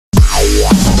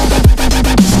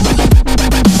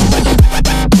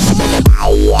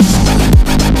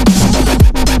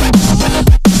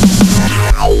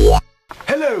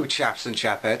Hello chaps and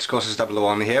chapettes, Courses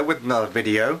 001 here with another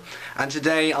video, and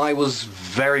today I was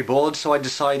very bored, so I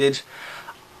decided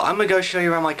I'm gonna go show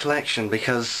you around my collection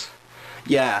because,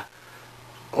 yeah,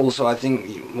 also I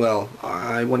think, well,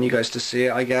 I want you guys to see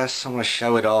it, I guess. I'm gonna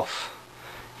show it off.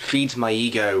 It feeds my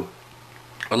ego.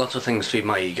 A lot of things feed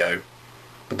my ego,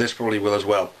 but this probably will as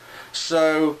well.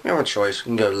 So, you have a choice. You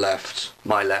can go left,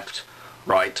 my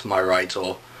right,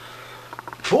 or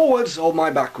forwards or my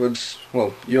backwards.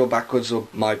 Well, your backwards or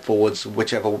my forwards,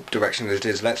 whichever direction it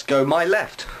is. Let's go my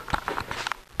left.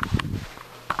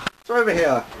 So over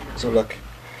here, so look,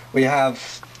 we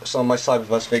have some of my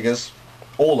Cyberverse figures,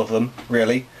 all of them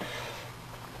really.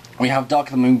 We have Dark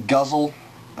of the Moon Guzzle,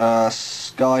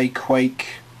 Skyquake,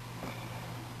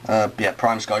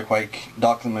 Prime Skyquake,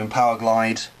 Dark of the Moon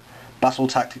Powerglide, Battle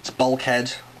Tactics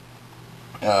Bulkhead,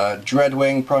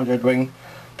 Dreadwing, Prime Dreadwing,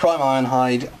 Prime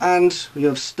Ironhide, and we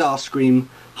have Starscream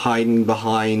hiding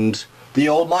behind the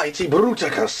almighty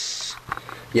Bruticus.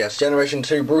 Yes, Generation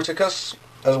 2 Bruticus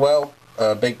as well,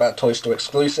 Big Bad Toy Store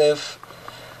exclusive.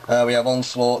 We have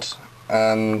Onslaught,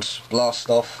 and last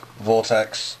off,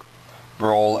 Vortex,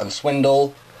 Brawl and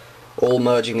Swindle, all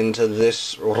merging into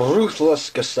this ruthless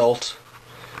Gestalt.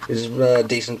 Is a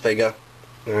decent figure.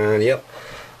 And yep,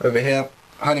 over here,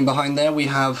 hiding behind there, we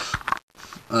have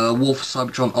Wolf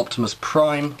Cybertron Optimus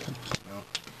Prime,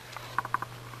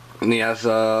 and he has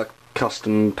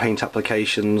custom paint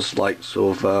applications like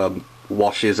sort of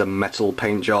washes and metal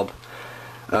paint job.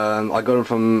 I got him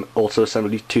from Auto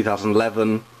Assembly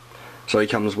 2011, so he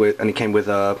came with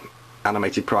a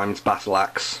animated Prime's Battle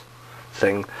Axe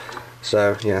thing.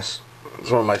 So yes,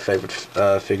 it's one of my favourite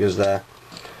figures there.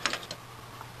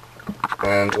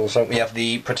 And also we have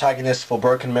the protagonist for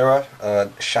Broken Mirror,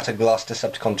 Shattered Glass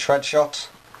Decepticon Treadshot.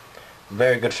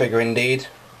 Very good figure indeed.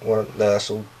 One of the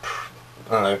sort of,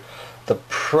 I don't know, the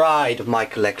pride of my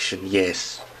collection.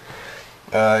 Yes.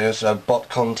 It's a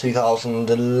BotCon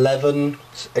 2011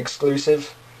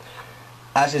 exclusive.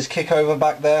 As is Kickover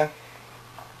back there,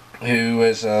 who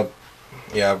is again,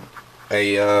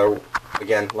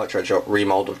 like Treadshot,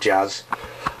 remold of Jazz,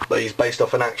 but he's based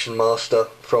off an Action Master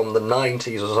from the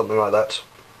 90s or something like that.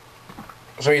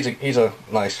 So he's a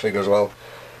nice figure as well.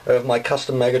 I have my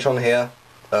custom Megatron here.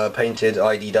 Painted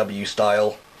IDW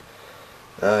style.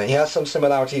 He has some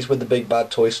similarities with the Big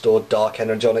Bad Toy Store Dark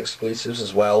Energon exclusives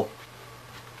as well.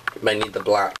 Mainly the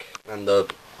black and the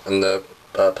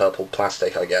purple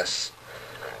plastic, I guess.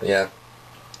 Yeah.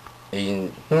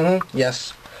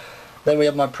 Yes. Then we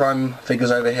have my Prime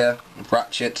figures over here.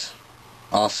 Ratchet,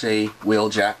 RC,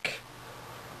 Wheeljack,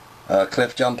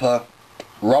 Cliff Jumper,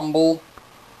 Rumble,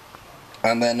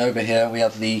 and then over here we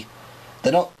have they're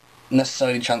not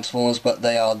necessarily Transformers, but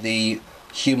they are the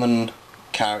human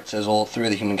characters, or three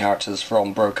of the human characters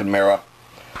from Broken Mirror.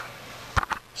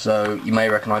 So you may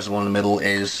recognise the one in the middle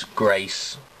is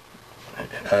Grace,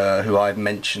 who I've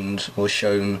mentioned or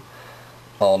shown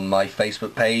on my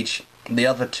Facebook page. The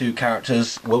other two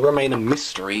characters will remain a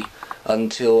mystery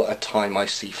until a time I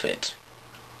see fit.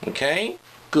 Okay?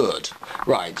 Good.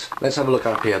 Right, let's have a look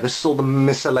up here. This is all the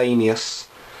miscellaneous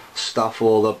stuff,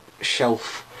 or the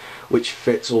shelf which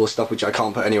fits all the stuff which I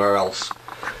can't put anywhere else.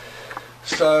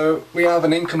 So we have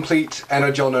an incomplete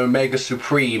Energon Omega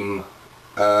Supreme,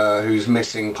 who's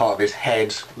missing part of his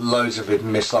head, loads of his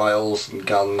missiles and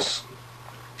guns,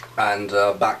 and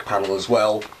back panel as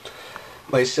well.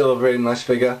 But he's still a really nice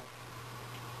figure.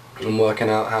 I'm working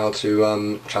out how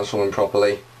to transform him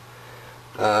properly.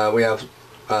 We have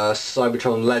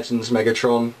Cybertron Legends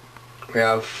Megatron. We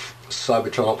have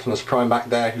Cybertron Optimus Prime back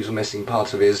there, who's missing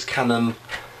part of his cannon.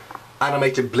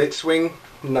 Animated Blitzwing,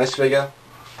 nice figure.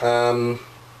 Cybertron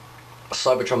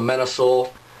Menasor,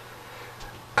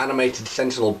 animated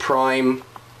Sentinel Prime,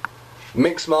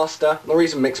 Mixmaster. The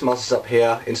reason Mixmaster's up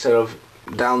here instead of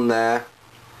down there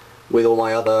with all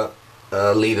my other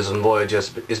leaders and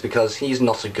Voyagers is because he's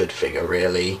not a good figure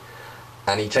really,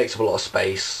 and he takes up a lot of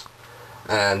space,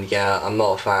 and yeah, I'm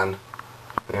not a fan.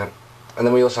 Yeah. And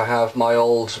then we also have my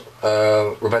old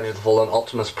Revenge of the Fallen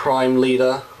Optimus Prime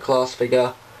leader class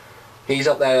figure. He's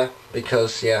up there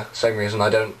because, yeah, same reason I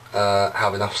don't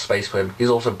have enough space for him. He's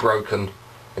also broken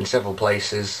in several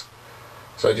places,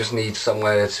 so I just need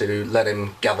somewhere to let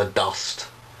him gather dust.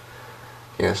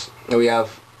 Yes. Then we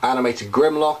have animated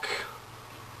Grimlock.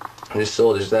 His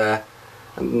sword is there.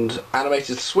 And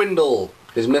animated Swindle.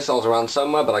 His missile's around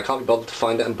somewhere, but I can't be bothered to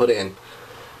find it and put it in.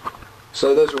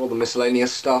 So those are all the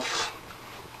miscellaneous stuff.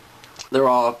 There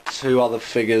are two other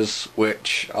figures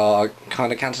which are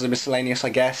kind of counted as miscellaneous, I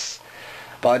guess.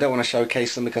 but I don't want to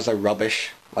showcase them because they're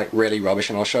rubbish, like really rubbish,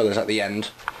 and I'll show those at the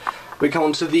end. We come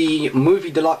on to the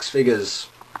movie deluxe figures.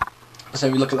 So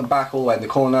we look at the back, all the way in the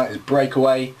corner is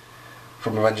Breakaway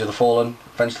from Revenge of the Fallen,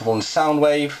 Revenge of the Fallen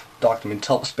Soundwave, Dark Domain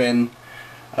Topspin,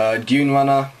 Dune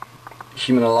Runner,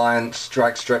 Human Alliance,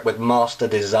 Drag Strip with Master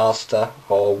Disaster,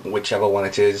 or whichever one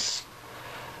it is.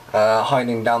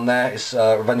 Hiding down there is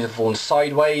Revenge of the Fallen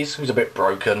Sideways, who's a bit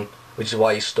broken, which is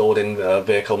why he's stored in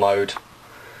vehicle mode.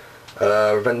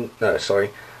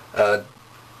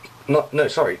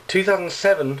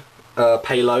 2007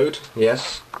 Payload,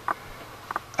 yes.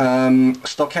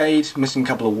 Stockade, missing a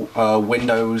couple of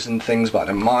windows and things, but I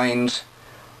don't mind.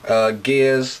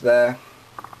 Gears there.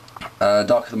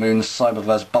 Dark of the Moon,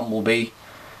 Cyberverse Bumblebee,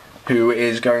 who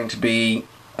is going to be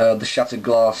the Shattered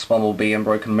Glass Bumblebee and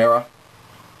Broken Mirror.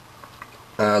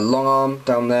 Long Arm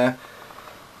down there.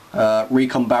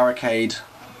 Recon Barricade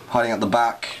hiding at the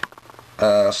back.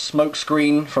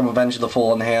 Smokescreen from Revenge of the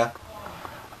Fallen here.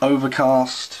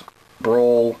 Overcast,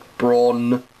 Brawl,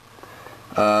 Brawn.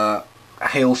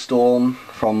 Hailstorm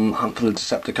from Hunt for the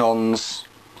Decepticons.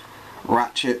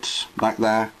 Ratchet back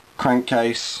there.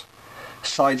 Crankcase.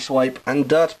 Sideswipe and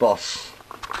Dirt Boss.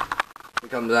 We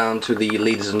come down to the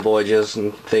Leaders and Voyagers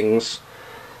and things.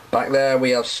 Back there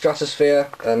we have Stratosphere,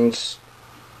 and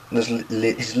there's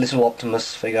his little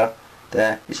Optimus figure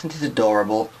there. Isn't it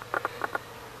adorable?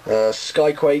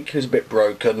 Skyquake, who's a bit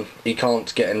broken. He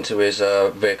can't get into his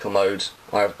vehicle mode.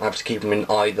 I have to keep him in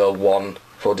either one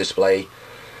for display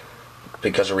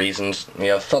because of reasons. We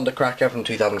have Thundercracker from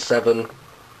 2007.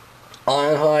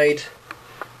 Ironhide.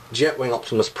 Jetwing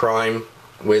Optimus Prime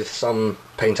with some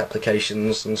paint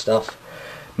applications and stuff.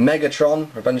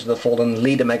 Megatron, Revenge of the Fallen,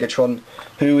 Leader Megatron,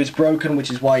 who is broken, which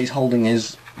is why he's holding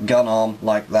his gun arm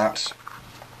like that.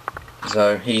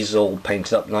 So he's all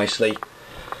painted up nicely.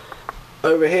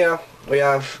 Over here we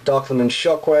have Dark of the Moon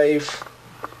Shockwave,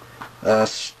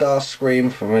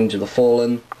 Starscream from Revenge of the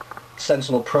Fallen,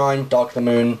 Sentinel Prime, Dark of the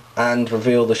Moon, and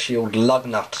Reveal the Shield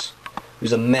Lugnut,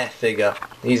 who's a meh figure.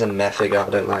 He's a meh figure, I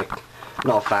don't like.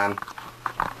 Not a fan.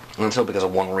 Until because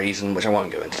of one reason, which I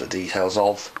won't go into the details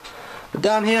of. But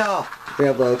down here, we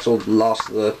have the sort of last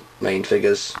of the main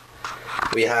figures.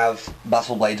 We have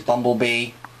Battle Blades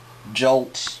Bumblebee,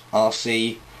 Jolt,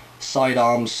 RC,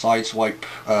 Sidearms, Sideswipe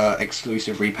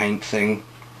exclusive repaint thing,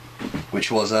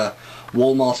 which was a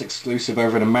Walmart exclusive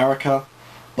over in America,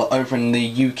 but over in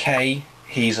the UK,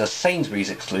 he's a Sainsbury's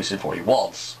exclusive, or he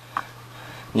was.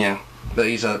 Yeah, but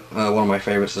he's one of my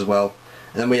favourites as well.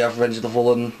 And then we have Revenge of the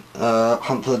Fallen,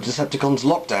 Hunt for the Decepticons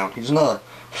Lockdown. He's another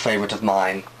favourite of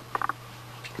mine.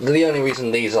 The only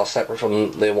reason these are separate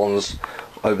from the ones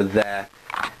over there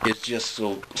is just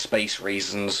sort of space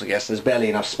reasons. I guess there's barely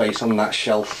enough space on that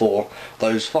shelf for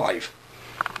those 5.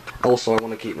 Also, I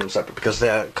want to keep them separate because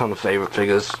they're kind of favourite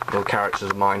figures or characters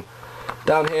of mine.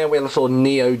 Down here we have a sort of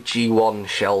Neo G1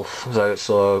 shelf, so it's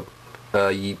sort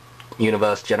of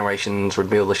Universe, Generations,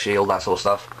 Reveal the Shield, that sort of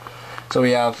stuff. So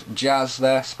we have Jazz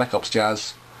there, Spec Ops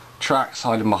Jazz, Trax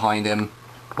hiding behind him,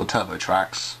 or Turbo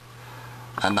Trax,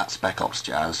 and that's Spec Ops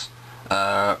Jazz.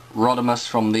 Rodimus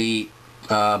from the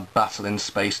Battle in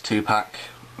Space 2-pack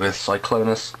with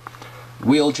Cyclonus.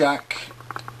 Wheeljack,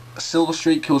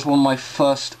 Silverstreak, who was one of my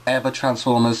first ever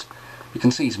Transformers. You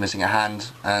can see he's missing a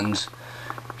hand, and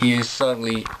he is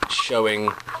certainly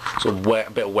showing sort of a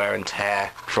bit of wear and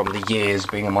tear from the years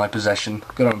being in my possession.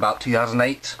 Got him about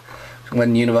 2008.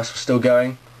 When the universe was still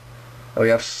going. We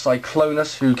have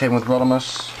Cyclonus, who came with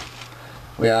Rodimus.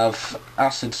 We have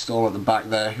Acid Storm at the back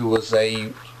there, who was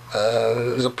it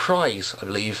was a prize, I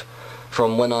believe,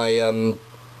 from when I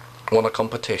won a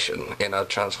competition in the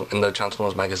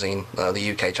Transformers magazine,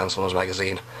 the UK Transformers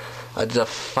magazine. I did a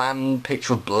fan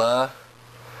picture of Blur,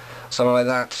 something like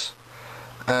that,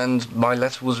 and my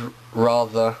letter was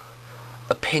rather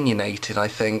opinionated, I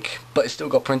think, but it still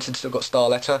got printed, still got star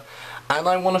letter, and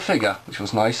I won a figure, which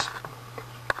was nice.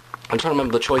 I'm trying to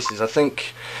remember the choices. I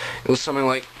think it was something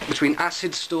like between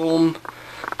Acid Storm,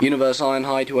 Universe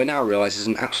Ironhide, who I now realise is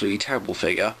an absolutely terrible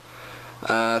figure.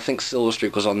 I think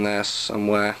Silverstreak was on there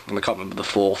somewhere, and I can't remember the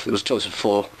 4th. It was a choice of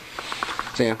 4.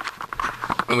 So yeah.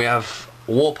 And we have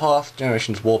Warpath,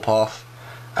 Generations Warpath,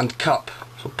 and Cup,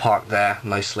 sort of parked there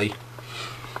nicely.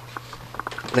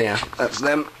 So yeah, that's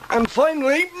them. And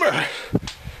finally,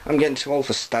 I'm getting too old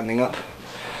for standing up.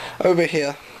 Over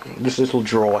here, this little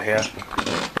drawer here,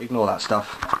 ignore that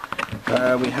stuff.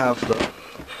 We have the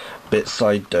bits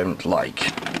I don't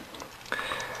like.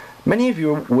 Many of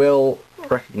you will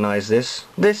recognise this.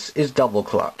 This is Double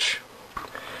Clutch.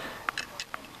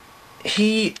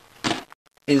 He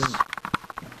is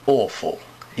awful.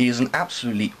 He is an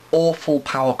absolutely awful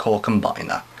power core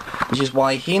combiner. which is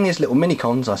why he and his little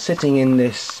minicons are sitting in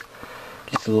this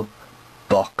little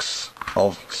box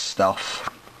of stuff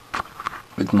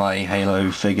with my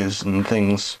Halo figures and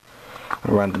things,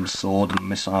 a random sword and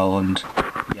missile, and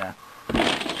yeah.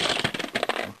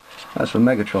 That's for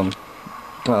Megatron.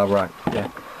 Oh right, yeah.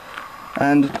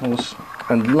 And of course,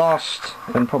 and last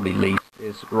and probably least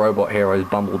is Robot Heroes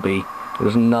Bumblebee. It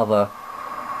was another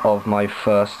of my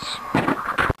firsts.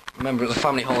 Remember, it was a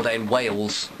family holiday in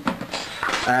Wales,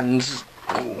 and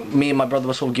me and my brother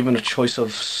were sort of given a choice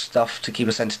of stuff to keep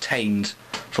us entertained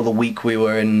for the week we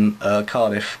were in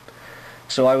Cardiff.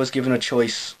 So I was given a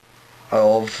choice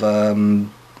of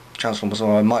Transformers,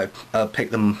 or I might have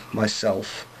picked them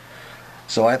myself.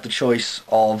 So I had the choice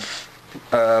of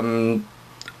Robot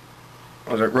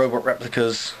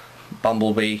Replicas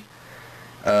Bumblebee,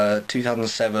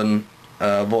 2007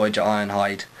 Voyager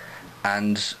Ironhide,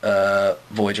 and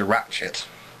Voyager Ratchet.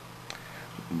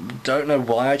 Don't know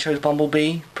why I chose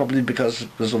Bumblebee, probably because it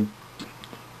was a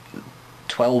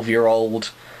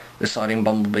 12-year-old deciding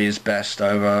Bumblebee is best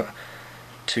over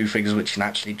two figures which can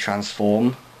actually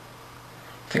transform.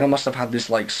 I think I must have had this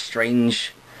like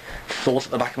strange thought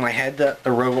at the back of my head that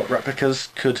the Robot Replicas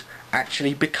could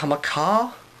actually become a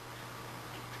car.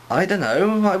 I don't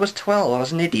know, I was 12, I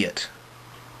was an idiot.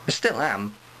 I still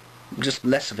am, I'm just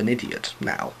less of an idiot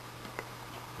now.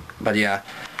 But yeah,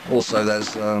 also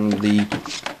there's the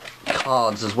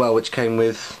cards as well, which came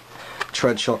with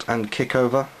Treadshot and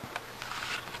Kickover.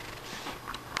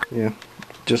 Yeah,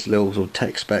 just little sort of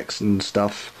tech specs and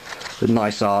stuff with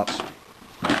nice art.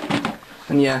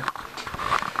 And yeah,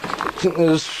 I think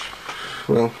there's,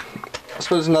 well, I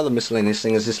suppose another miscellaneous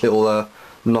thing is this little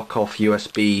knockoff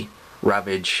USB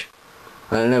Ravage.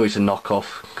 I know he's a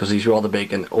knockoff because he's rather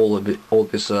big, and all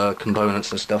of his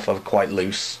components and stuff are quite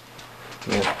loose.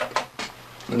 Yeah.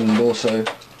 And also,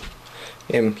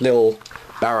 little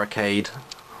Barricade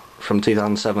from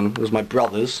 2007. It was my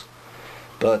brother's,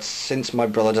 but since my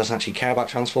brother doesn't actually care about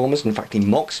Transformers, in fact he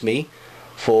mocks me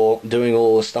for doing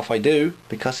all the stuff I do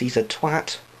because he's a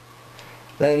twat,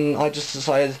 then I just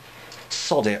decided,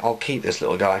 sod it, I'll keep this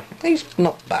little guy. He's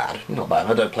not bad,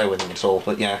 I don't play with him at all,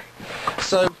 but yeah.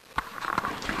 So,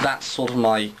 that's sort of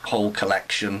my whole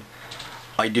collection.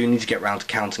 I do need to get round to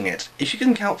counting it. If you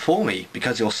can count for me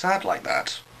because you're sad like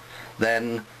that,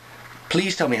 then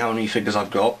please tell me how many figures I've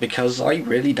got, because I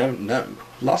really don't know.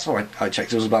 Last time I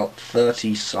checked it was about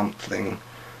 30 something,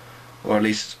 or at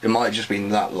least it might have just been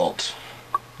that lot.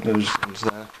 Those ones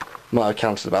there might have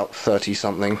counted about 30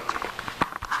 something.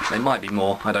 They might be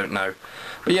more, I don't know.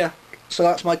 But yeah, so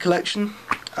that's my collection.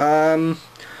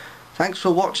 Thanks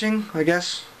for watching, I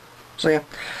guess. So yeah,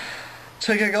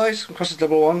 take care guys, Cross is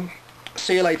level 1.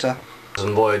 See you later.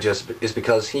 And Voyager is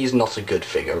because he's not a good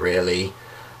figure really,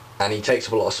 and he takes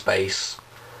up a lot of space,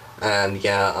 and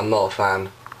yeah, I'm not a fan.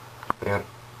 Yeah.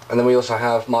 And then we also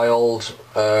have my old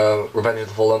Revenge of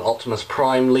the Fallen Optimus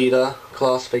Prime leader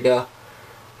class figure.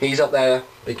 He's up there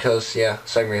because, yeah,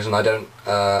 same reason, I don't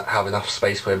have enough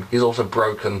space for him. He's also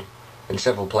broken in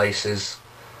several places,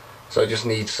 so I just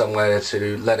need somewhere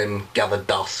to let him gather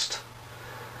dust.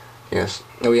 Yes.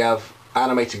 Then we have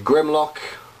animated Grimlock.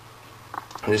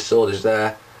 His sword is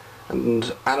there,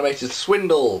 and animated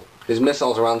Swindle. His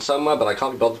missile's around somewhere, but I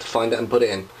can't be bothered to find it and put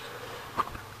it in.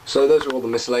 So those are all the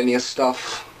miscellaneous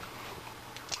stuff.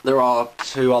 There are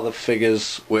two other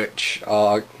figures which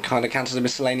are kind of counted as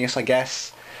miscellaneous, I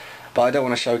guess, but I don't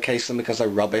want to showcase them because they're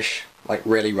rubbish, like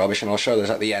really rubbish, and I'll show those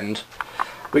at the end.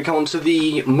 We come on to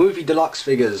the movie deluxe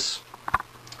figures.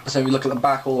 So if you look at the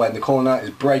back, all the way in the corner is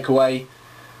Breakaway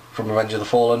from Revenge of the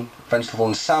Fallen, Revenge of the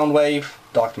Fallen Soundwave,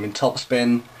 Dark Domain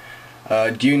Topspin,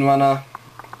 Dune Runner,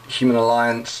 Human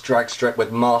Alliance, Drag Strip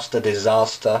with Master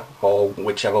Disaster, or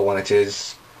whichever one it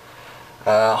is.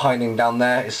 Hiding down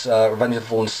there is Revenge of the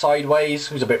Fallen Sideways,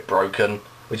 who's a bit broken,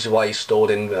 which is why he's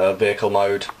stored in vehicle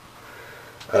mode.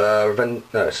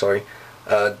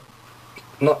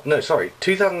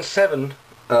 2007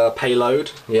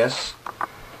 Payload, yes.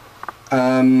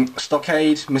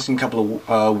 Stockade, missing a couple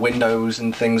of windows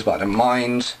and things, but I don't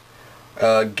mind.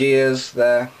 Gears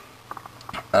there.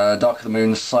 Dark of the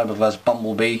Moon, Cyberverse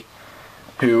Bumblebee,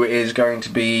 who is going to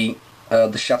be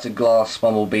the Shattered Glass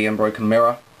Bumblebee and Broken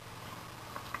Mirror.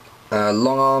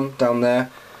 Long Arm down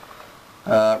there.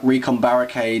 Recon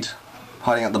Barricade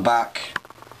hiding at the back.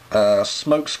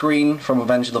 Smokescreen from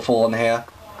Revenge of the Fallen here.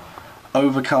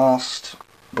 Overcast,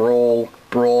 Brawl,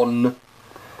 Brawn,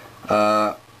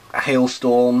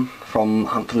 Hailstorm from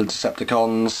Hunt for the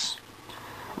Decepticons,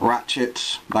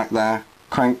 Ratchet back there,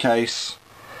 Crankcase,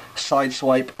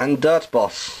 Sideswipe and Dirt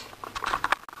Boss.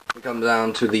 We come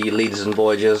down to the leaders and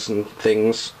voyagers and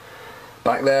things.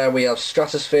 Back there we have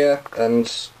Stratosphere,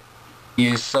 and he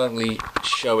is certainly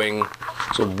showing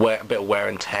sort of a bit of wear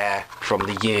and tear from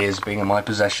the years being in my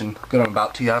possession. Got on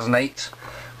about 2008,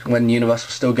 when the universe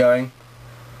was still going.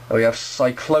 We have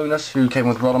Cyclonus, who came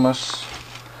with Rodimus.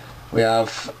 We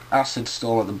have Acid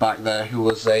Storm at the back there, who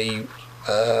was a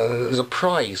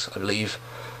prize, I believe,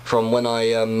 from when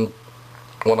I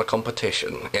won a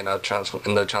competition in the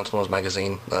Transformers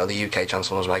magazine, the UK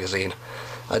Transformers magazine.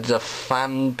 I did a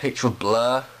fan picture of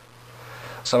Blur,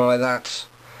 something like that,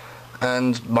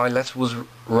 and my letter was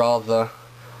rather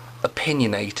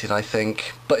opinionated, I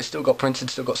think, but it still got printed,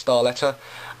 still got star letter,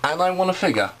 and I won a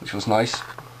figure, which was nice.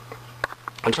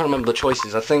 I'm trying to remember the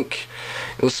choices. I think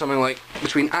it was something like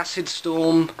between Acid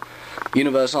Storm,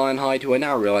 Universe Ironhide, who I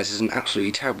now realise is an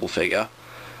absolutely terrible figure.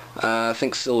 I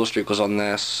think Silverstreak was on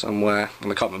there somewhere,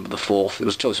 and I can't remember the fourth. It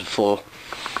was a choice of 4.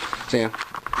 So yeah.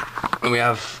 And we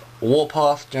have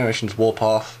Warpath, Generations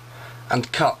Warpath,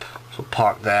 and Cup, sort of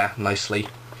parked there nicely.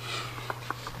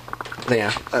 So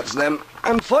yeah, that's them.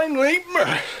 And finally,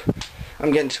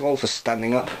 I'm getting too old for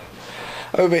standing up.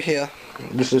 Over here,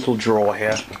 this little drawer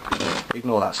here,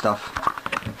 ignore that stuff.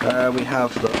 We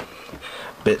have the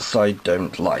bits I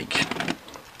don't like.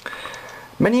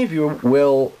 Many of you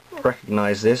will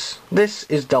recognise this. This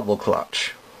is Double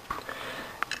Clutch.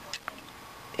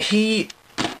 He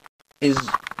is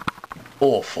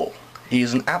awful. He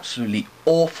is an absolutely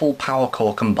awful power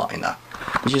core combiner,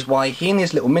 which is why he and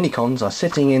his little minicons are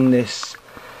sitting in this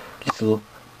little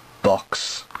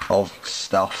box of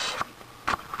stuff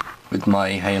with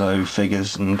my Halo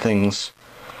figures and things,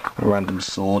 a random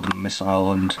sword and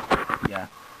missile, and yeah.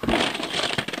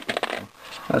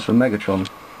 That's for Megatron.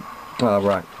 Oh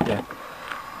right, yeah.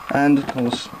 And of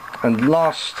course, and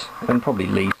last and probably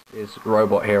least is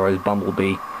Robot Heroes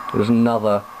Bumblebee. It was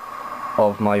another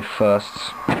of my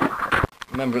firsts.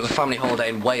 Remember, it was a family holiday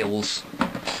in Wales,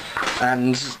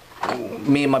 and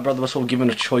me and my brother were sort of given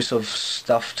a choice of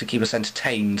stuff to keep us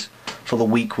entertained for the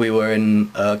week we were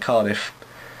in Cardiff.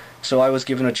 So I was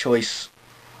given a choice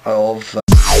of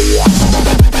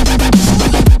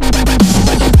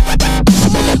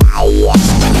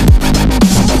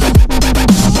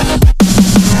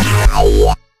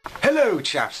Hello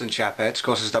chaps and chapettes, of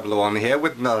course it's 001 here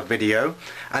with another video,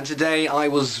 and today I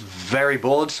was very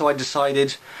bored, so I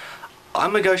decided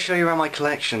I'm gonna go show you around my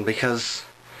collection because,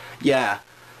 yeah,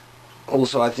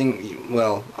 also I think,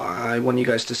 well, I want you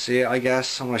guys to see it, I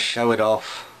guess. I want to show it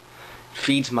off. It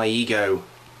feeds my ego.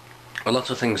 A lot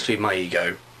of things feed my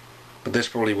ego, but this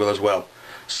probably will as well.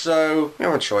 So, you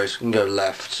have a choice. You can go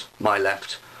left, my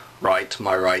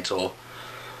right, or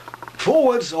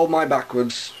forwards or my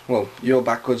backwards. Well, your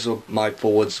backwards or my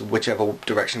forwards, whichever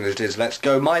direction it is. Let's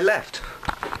go my left.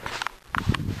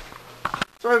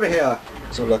 So over here,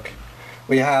 so look,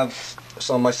 we have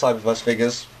some of my Cyberverse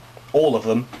figures, all of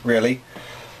them really.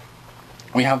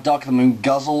 We have Dark of the Moon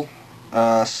Guzzle,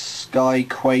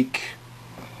 Skyquake,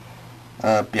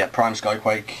 Prime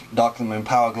Skyquake, Dark of the Moon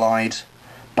Powerglide,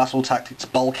 Battle Tactics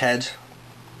Bulkhead,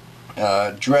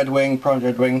 Dreadwing, Prime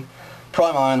Dreadwing,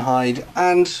 Prime Ironhide,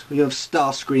 and we have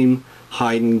Starscream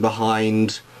hiding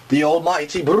behind the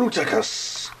almighty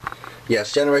Bruticus.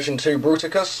 Yes, Generation 2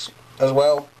 Bruticus as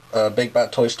well, Big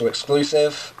Bad Toy Store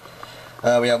exclusive.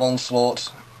 We have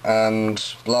Onslaught, and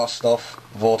last off,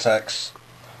 Vortex,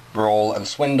 Brawl and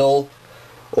Swindle,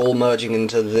 all merging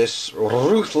into this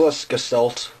ruthless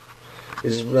Gestalt.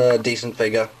 Is a decent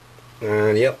figure.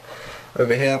 And yep,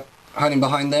 over here, hiding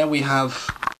behind there, we have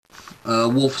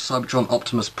Wolf Cybertron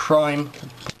Optimus Prime,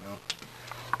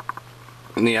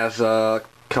 and he has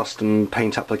custom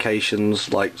paint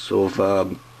applications like sort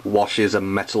of washes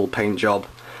and metal paint job.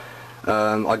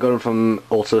 I got him from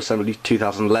Auto Assembly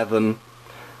 2011,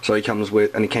 so he comes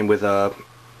with, and he came with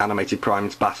animated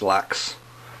Prime's Battle Axe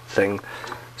thing.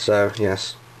 So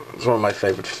yes, it's one of my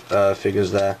favourite figures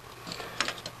there.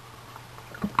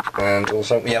 And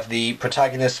also we have the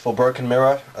protagonist for Broken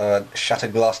Mirror,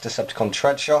 Shattered Glass Decepticon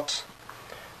Treadshot.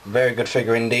 Very good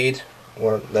figure indeed.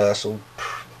 One of the sort of,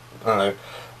 I don't know,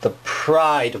 the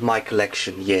pride of my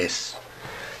collection. Yes.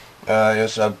 It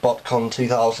was a BotCon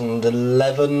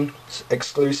 2011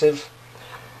 exclusive.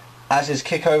 As is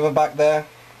Kickover back there,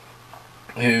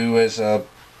 who is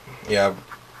again,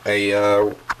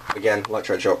 like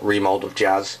Treadshot, remold of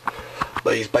Jazz.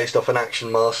 But he's based off an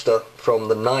Action Master from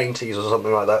the 90s or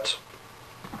something like that.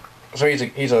 So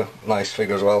he's a nice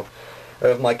figure as well. I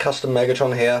have my custom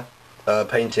Megatron here,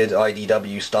 painted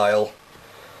IDW style.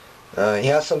 He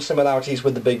has some similarities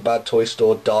with the Big Bad Toy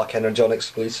Store Dark Energon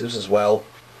exclusives as well.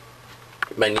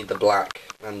 Mainly the black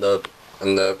and the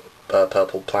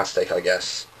purple plastic, I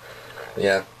guess.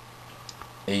 Yeah.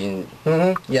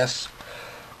 Yes.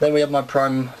 Then we have my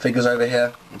Prime figures over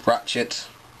here. Ratchet,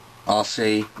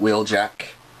 RC, Wheeljack,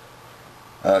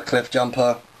 Cliff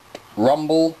Jumper,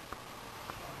 Rumble,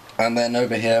 and then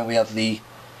over here we have they're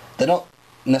not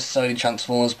necessarily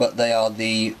Transformers, but they are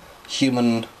the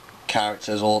human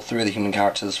characters, or three of the human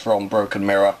characters from Broken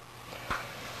Mirror.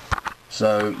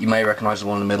 So you may recognise the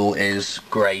one in the middle is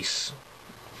Grace,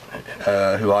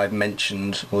 who I've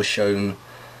mentioned or shown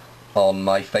on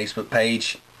my Facebook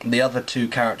page. The other two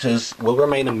characters will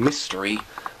remain a mystery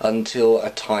until a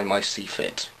time I see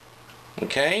fit.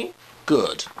 Okay?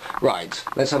 Good. Right,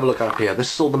 let's have a look up here.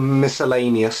 This is all the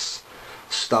miscellaneous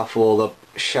stuff, or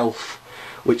the shelf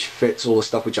which fits all the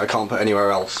stuff which I can't put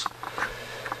anywhere else.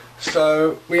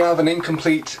 So we have an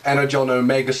incomplete Energon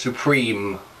Omega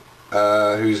Supreme,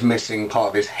 who's missing part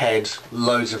of his head,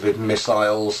 loads of his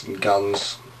missiles and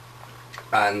guns,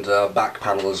 and back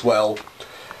panel as well.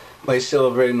 But he's still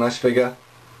a really nice figure.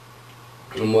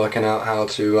 I'm working out how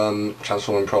to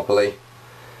transform him properly.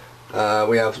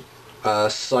 We have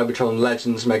Cybertron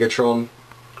Legends Megatron.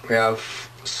 We have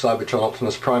Cybertron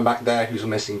Optimus Prime back there, who's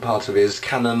missing part of his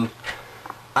cannon.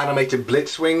 Animated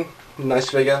Blitzwing, nice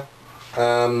figure.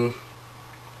 Cybertron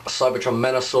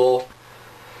Menasor.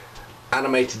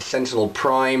 Animated Sentinel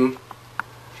Prime.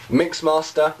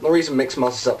 Mixmaster. The reason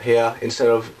Mixmaster's up here instead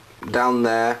of down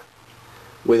there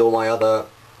with all my other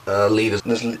leaders.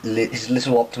 There's his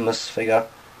little Optimus figure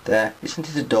there. Isn't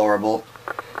it adorable?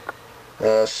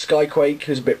 Skyquake,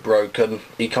 who's a bit broken.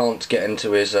 He can't get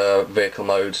into his vehicle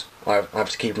mode. I have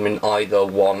to keep him in either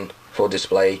one for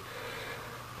display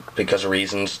because of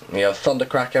reasons. We have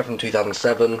Thundercracker from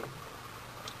 2007.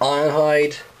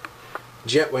 Ironhide.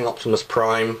 Jetwing Optimus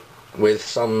Prime with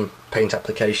some paint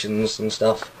applications and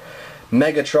stuff.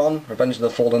 Megatron, Revenge of the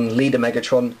Fallen, Leader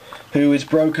Megatron, who is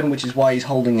broken, which is why he's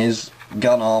holding his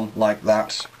gun arm like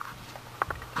that.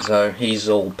 So he's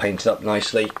all painted up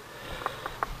nicely.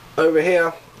 Over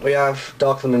here we have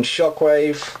Darkman and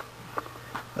Shockwave,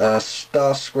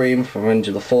 Starscream from Revenge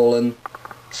of the Fallen,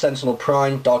 Sentinel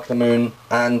Prime, Dark the Moon,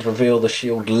 and Reveal the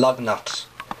Shield Lugnut,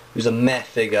 who's a meh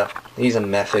figure. He's a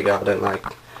meh figure, I don't like.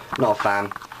 Not a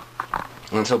fan.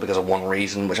 Until because of one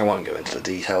reason, which I won't go into the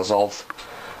details of.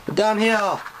 But down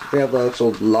here we have the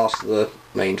sort of last of the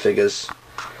main figures.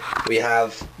 We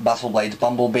have Battle Blades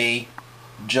Bumblebee,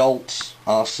 Jolt,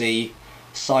 RC,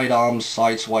 Sidearms,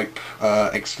 Sideswipe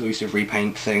exclusive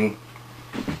repaint thing,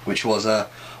 which was a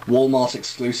Walmart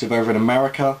exclusive over in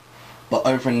America, but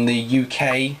over in the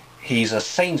UK he's a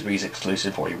Sainsbury's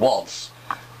exclusive, or he was.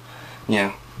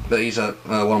 Yeah, but he's one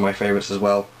of my favourites as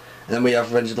well. And then we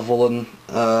have Revenge of the Fallen,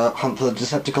 Hunt for the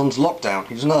Decepticons Lockdown.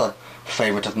 He's another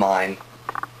favourite of mine.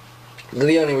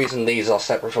 The only reason these are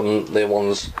separate from the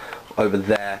ones over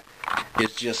there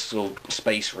is just sort of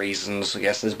space reasons. I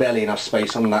guess there's barely enough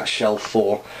space on that shelf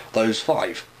for those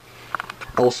 5.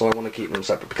 Also, I want to keep them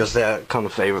separate because they're kind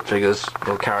of favourite figures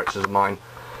or characters of mine.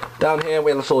 Down here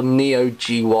we have a sort of Neo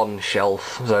G1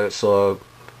 shelf, so it's sort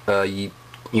of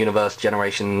Universe,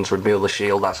 Generations, Reveal the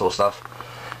Shield, that sort of stuff.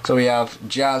 So we have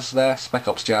Jazz there, Spec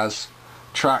Ops Jazz,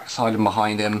 Trax hiding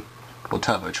behind him, or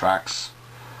Turbo Trax,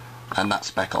 and that's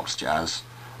Spec Ops Jazz.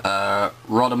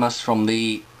 Rodimus from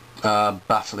the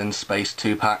Battle in Space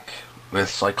 2-pack with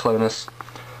Cyclonus.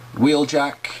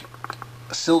 Wheeljack,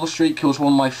 Silverstreak, who was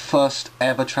one of my first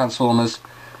ever Transformers.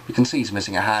 You can see he's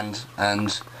missing a hand,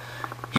 and